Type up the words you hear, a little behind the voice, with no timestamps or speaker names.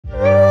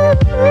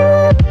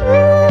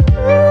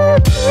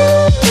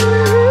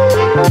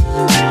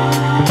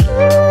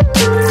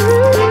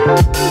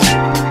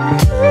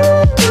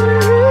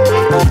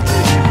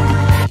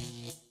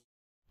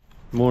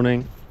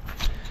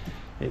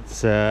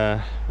It's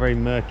a very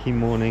murky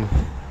morning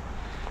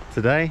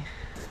today.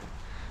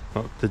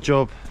 Well, the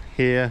job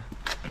here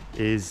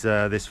is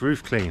this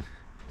roof clean.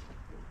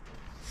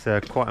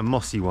 It's quite a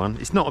mossy one.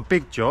 It's not a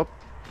big job,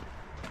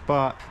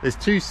 but there's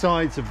two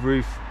sides of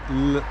roof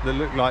that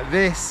look like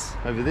this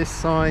over this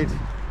side,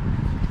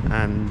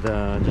 and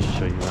just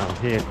show you out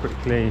here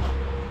quickly.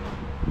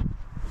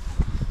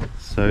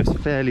 So it's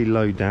fairly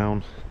low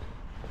down.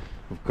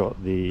 We've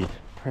got the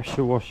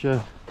pressure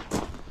washer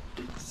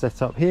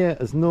set up here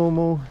as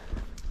normal.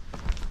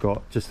 We've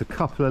got just a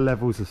couple of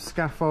levels of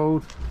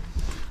scaffold.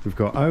 We've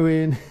got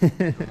Owen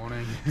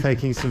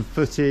taking some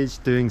footage,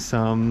 doing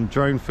some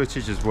drone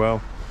footage as well,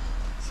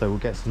 so we'll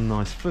get some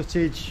nice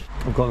footage.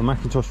 I've got the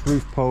Mackintosh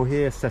roof pole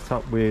here set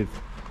up with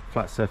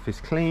flat surface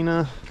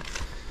cleaner,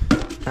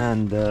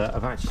 and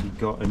I've actually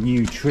got a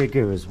new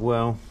trigger as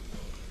well,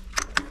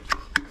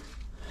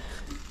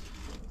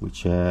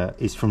 which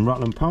is from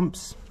Rutland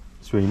Pumps.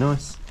 It's really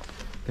nice.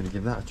 Going to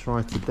give that a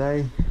try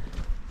today.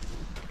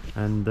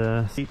 And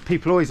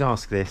people always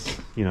ask this,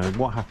 you know,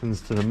 what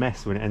happens to the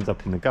mess when it ends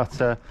up in the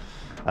gutter?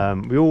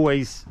 We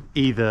always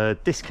either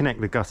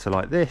disconnect the gutter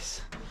like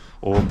this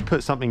or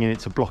put something in it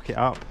to block it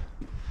up.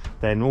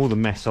 Then all the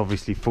mess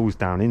obviously falls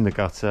down in the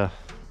gutter.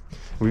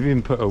 We've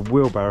even put a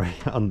wheelbarrow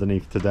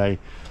underneath today,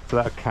 so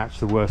that'll catch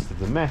the worst of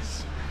the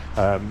mess.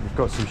 We've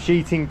got some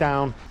sheeting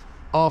down.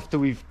 After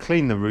we've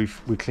cleaned the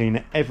roof, we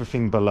clean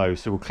everything below.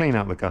 So we'll clean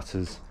out the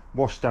gutters,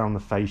 wash down the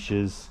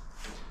fascias,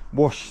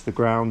 wash the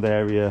ground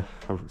area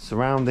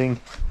surrounding,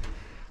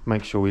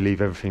 make sure we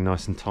leave everything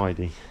nice and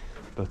tidy.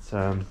 But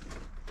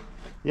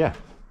yeah,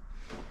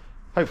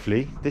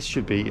 hopefully this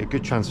should be a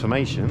good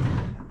transformation,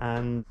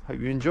 and hope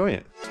you enjoy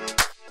it.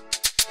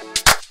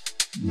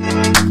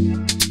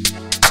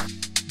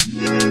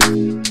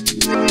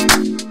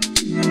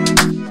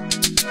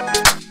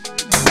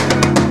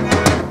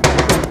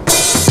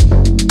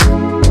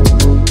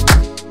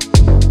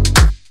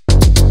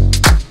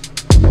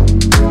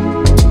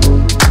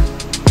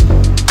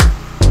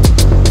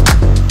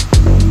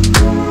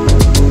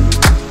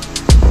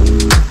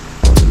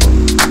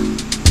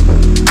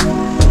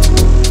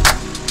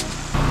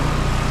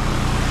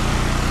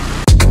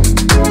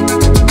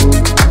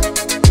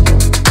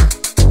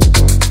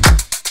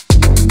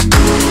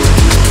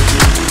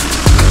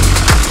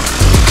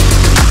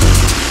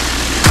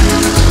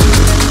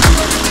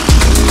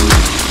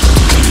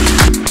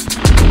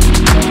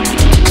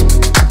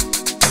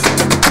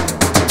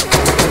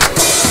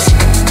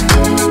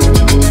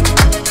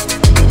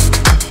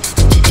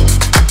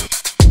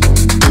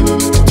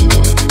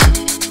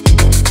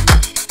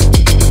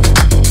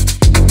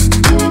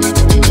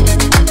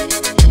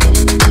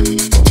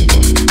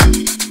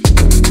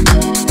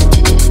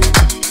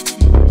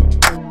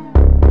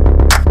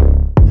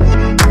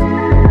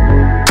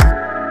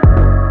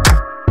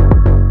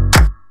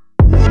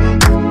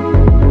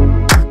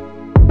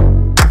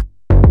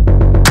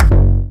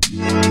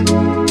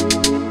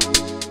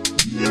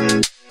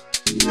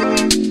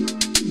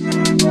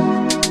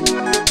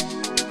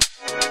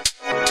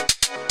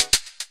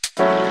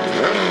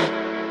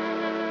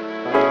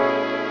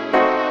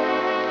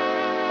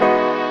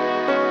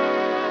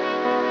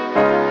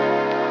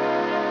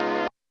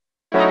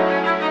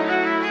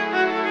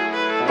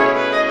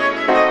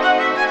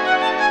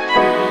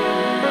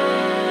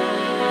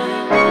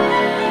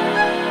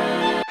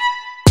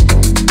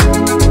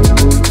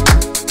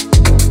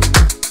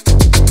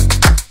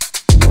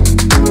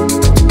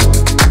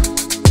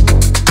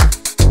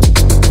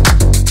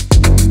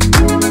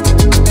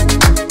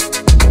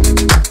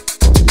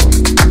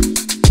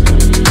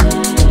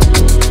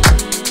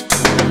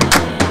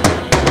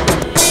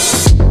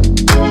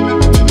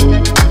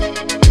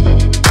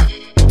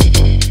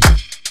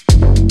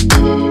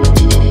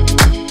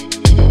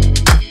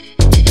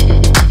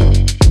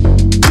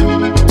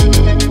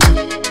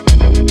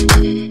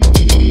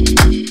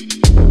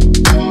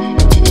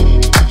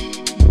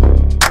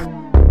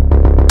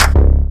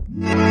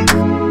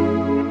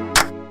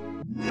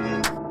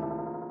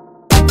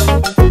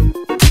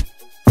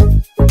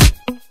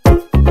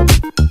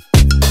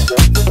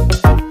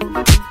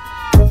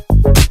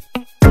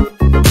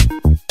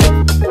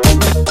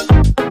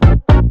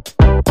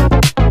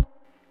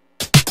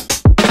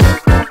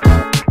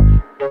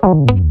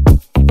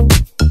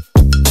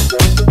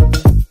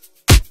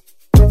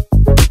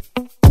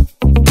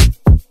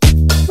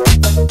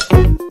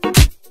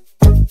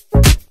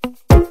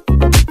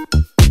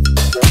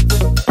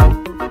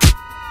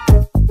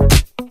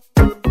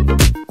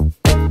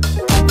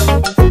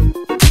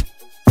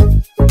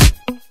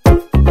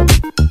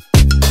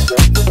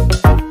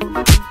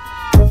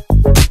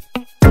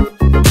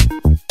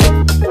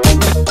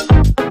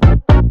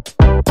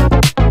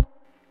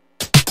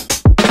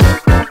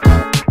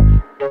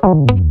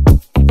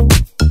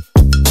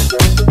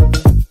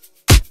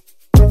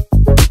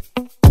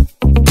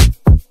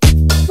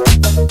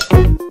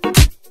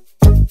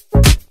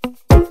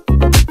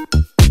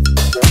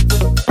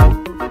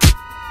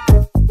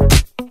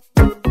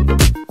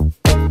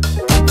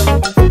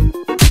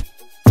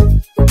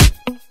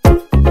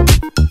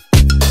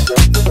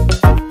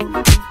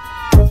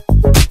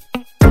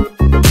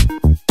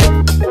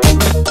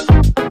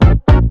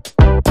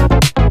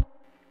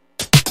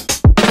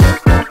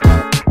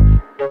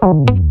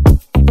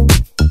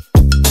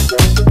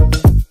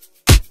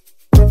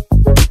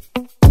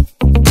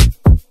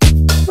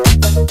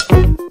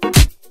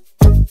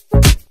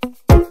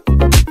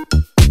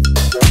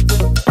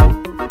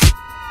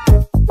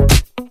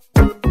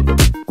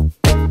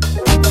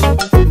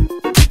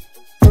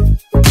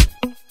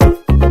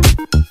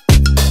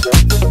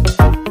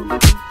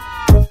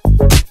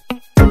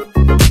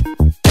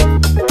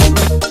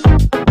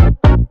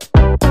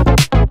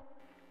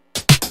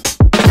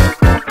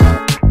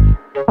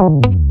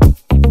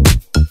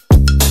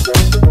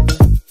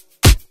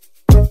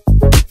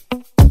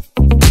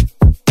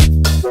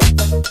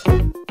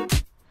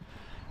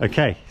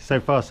 Okay,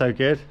 so far so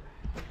good.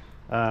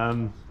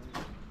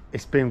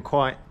 It's been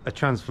quite a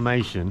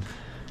transformation.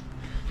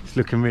 It's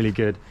looking really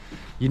good.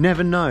 You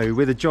never know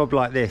with a job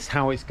like this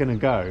how it's going to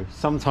go.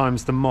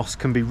 Sometimes the moss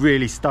can be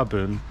really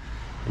stubborn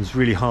and it's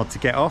really hard to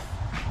get off.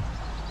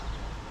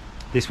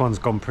 This one's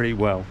gone pretty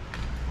well.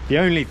 The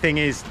only thing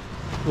is,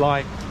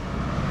 like,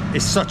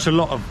 it's such a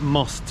lot of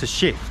moss to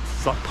shift.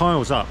 It's like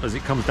piles up as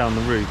it comes down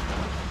the roof.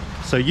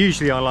 So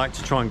usually I like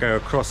to try and go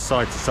across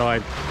side to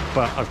side,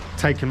 but I've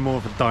taken more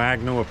of a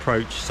diagonal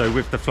approach. So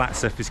with the flat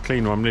surface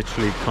cleaner, I'm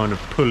literally kind of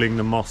pulling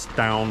the moss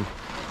down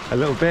a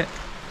little bit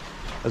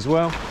as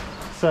well.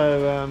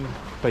 So,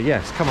 but yeah,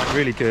 it's come up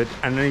really good.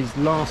 And these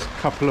last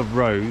couple of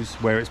rows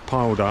where it's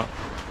piled up,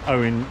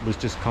 Owen was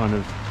just kind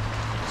of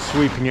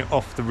sweeping it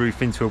off the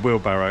roof into a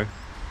wheelbarrow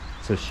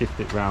to shift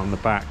it round the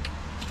back,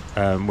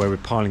 where we're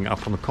piling it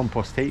up on the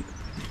compost heap.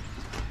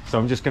 So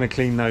I'm just going to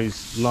clean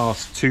those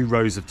last 2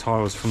 rows of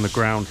tiles from the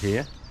ground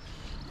here,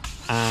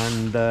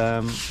 and now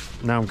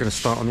I'm going to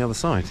start on the other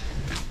side.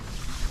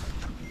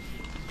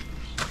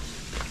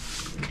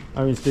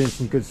 Owen's doing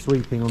some good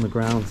sweeping on the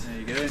ground. There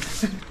you go.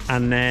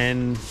 And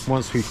then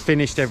once we've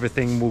finished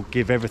everything, we'll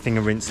give everything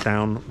a rinse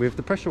down with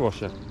the pressure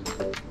washer.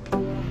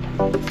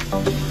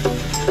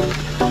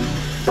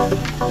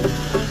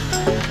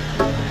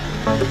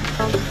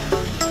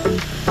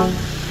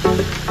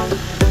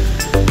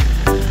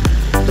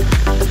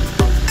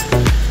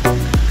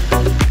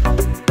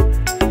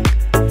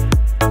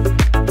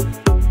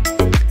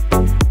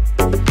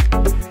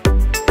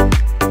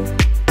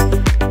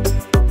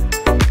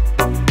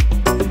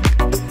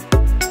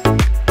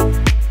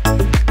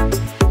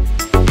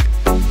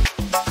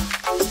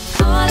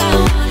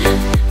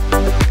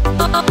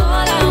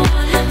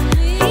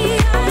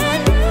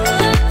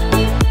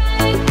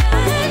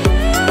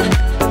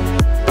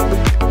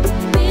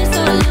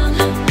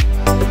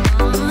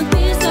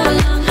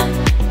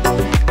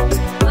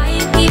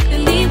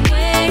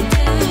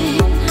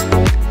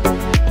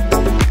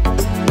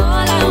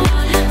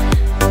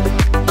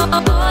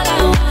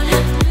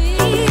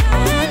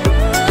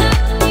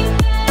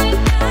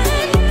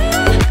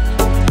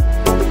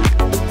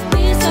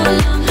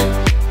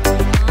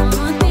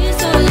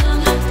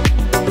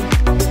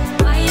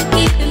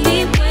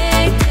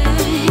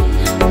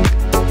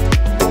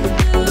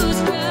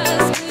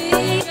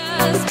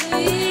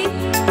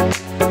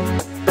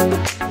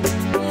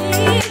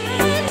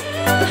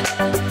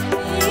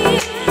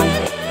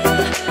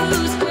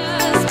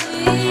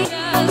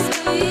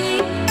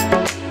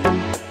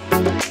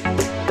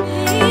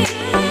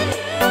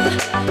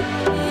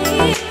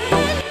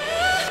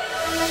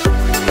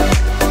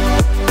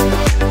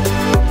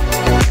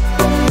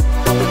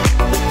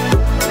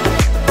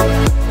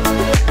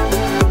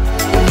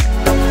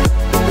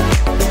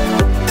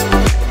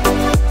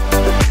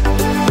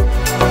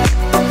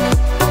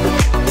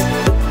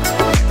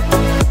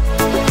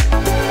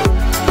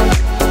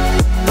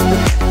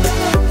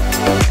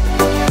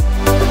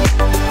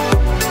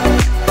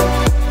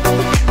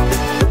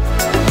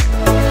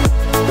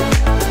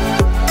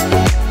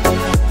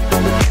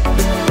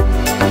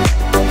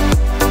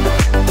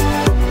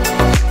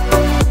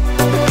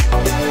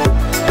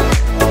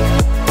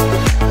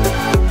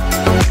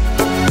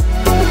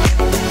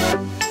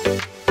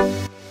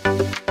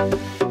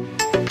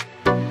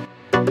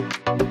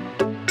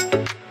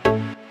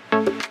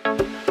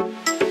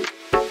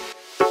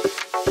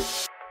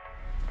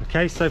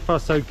 Okay, so far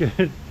so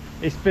good.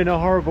 It's been a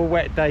horrible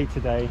wet day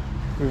today.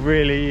 We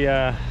really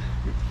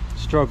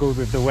struggled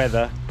with the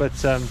weather, but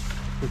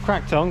we've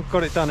cracked on,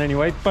 got it done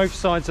anyway. Both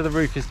sides of the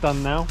roof is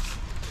done now.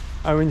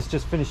 Owen's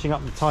just finishing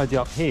up the tidy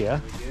up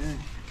here. Yeah.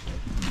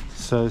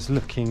 So it's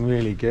looking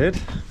really good.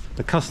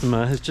 The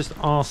customer has just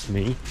asked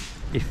me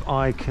if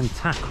I can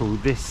tackle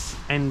this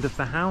end of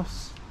the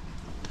house.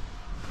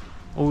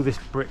 All this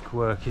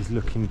brickwork is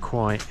looking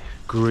quite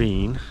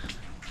green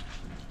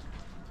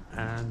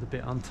and a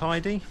bit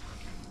untidy.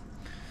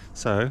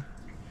 So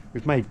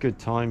we've made good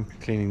time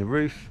cleaning the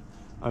roof.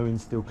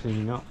 Owen's still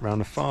cleaning up around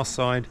the far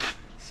side.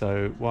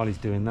 So while he's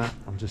doing that,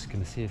 I'm just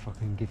going to see if I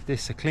can give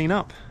this a clean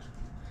up.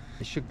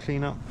 It should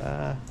clean up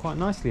quite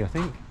nicely, I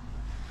think.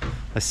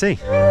 Let's see.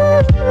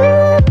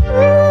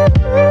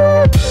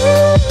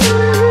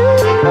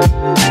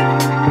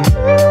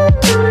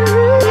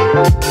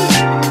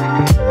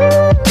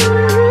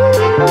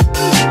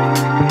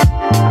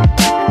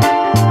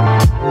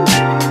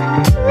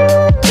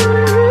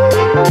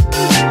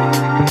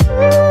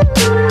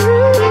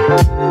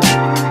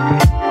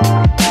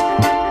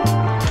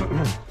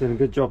 Doing a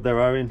good job there,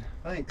 Owen.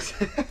 Thanks.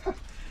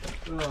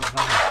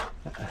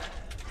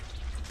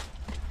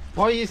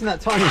 Why are you using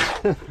that tiny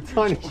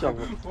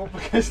shovel? Well,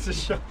 because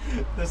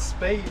the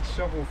spade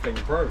shovel thing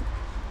broke.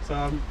 So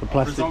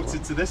I've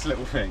resulted to this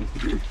little thing.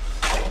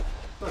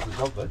 That's a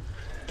job though.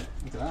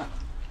 Look at that.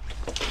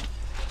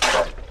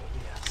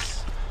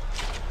 Yes.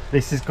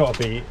 This has got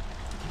to be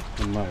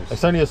the most.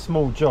 It's only a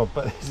small job,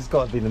 but this has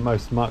got to be the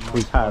most muck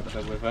we've had.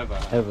 That we've ever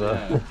had.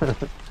 Ever.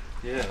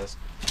 Yeah. Yeah.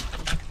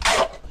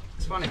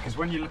 It's funny because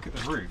when you look at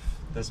the roof,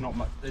 there's not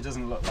much. It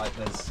doesn't look like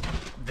there's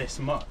this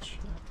much.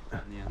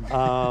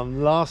 Yeah.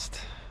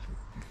 Last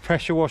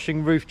pressure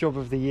washing roof job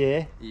of the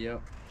year.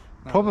 Yep.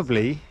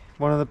 Probably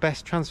one of the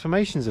best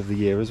transformations of the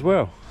year as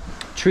well.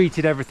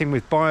 Treated everything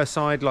with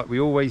biocide like we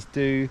always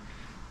do.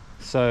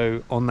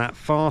 So on that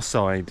far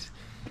side,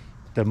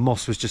 the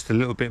moss was just a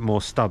little bit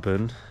more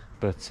stubborn,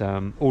 but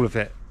all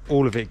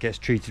of it gets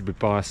treated with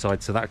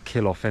biocide, so that'll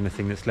kill off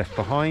anything that's left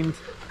behind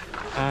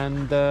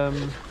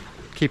and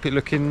keep it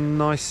looking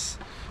nice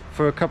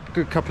for a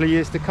good couple of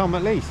years to come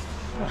at least.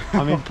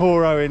 I mean,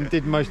 poor Owen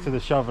did most of the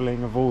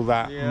shoveling of all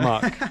that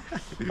muck,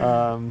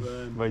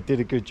 but he did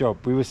a good job.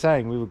 We were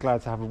saying we were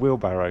glad to have a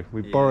wheelbarrow.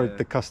 We borrowed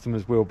the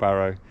customer's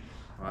wheelbarrow.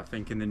 I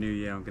think in the new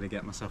year I'm going to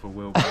get myself a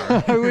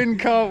wheelbarrow. Owen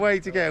can't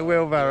wait to get a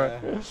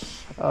wheelbarrow.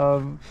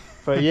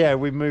 But yeah,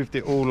 we moved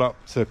it all up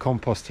to a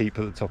compost heap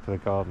at the top of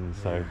the garden,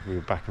 so we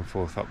were back and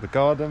forth up the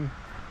garden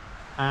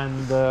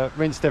and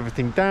rinsed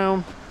everything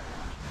down.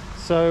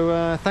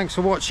 So thanks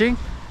for watching,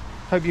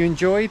 hope you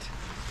enjoyed.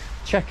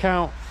 Check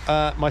out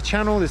my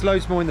channel, there's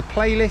loads more in the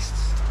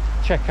playlists.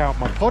 Check out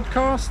my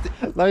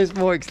podcast, loads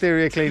more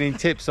exterior cleaning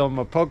tips on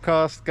my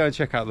podcast. Go and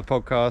check out the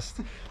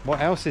podcast.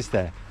 What else is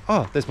there?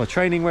 Oh, there's my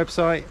training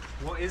website.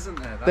 What isn't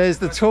there? There's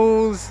the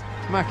tools,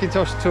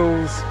 Mackintosh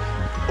tools.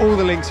 All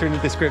the links are in the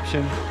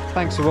description.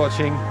 Thanks for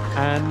watching,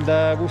 and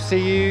we'll see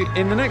you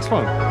in the next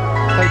one.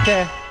 Take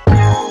care.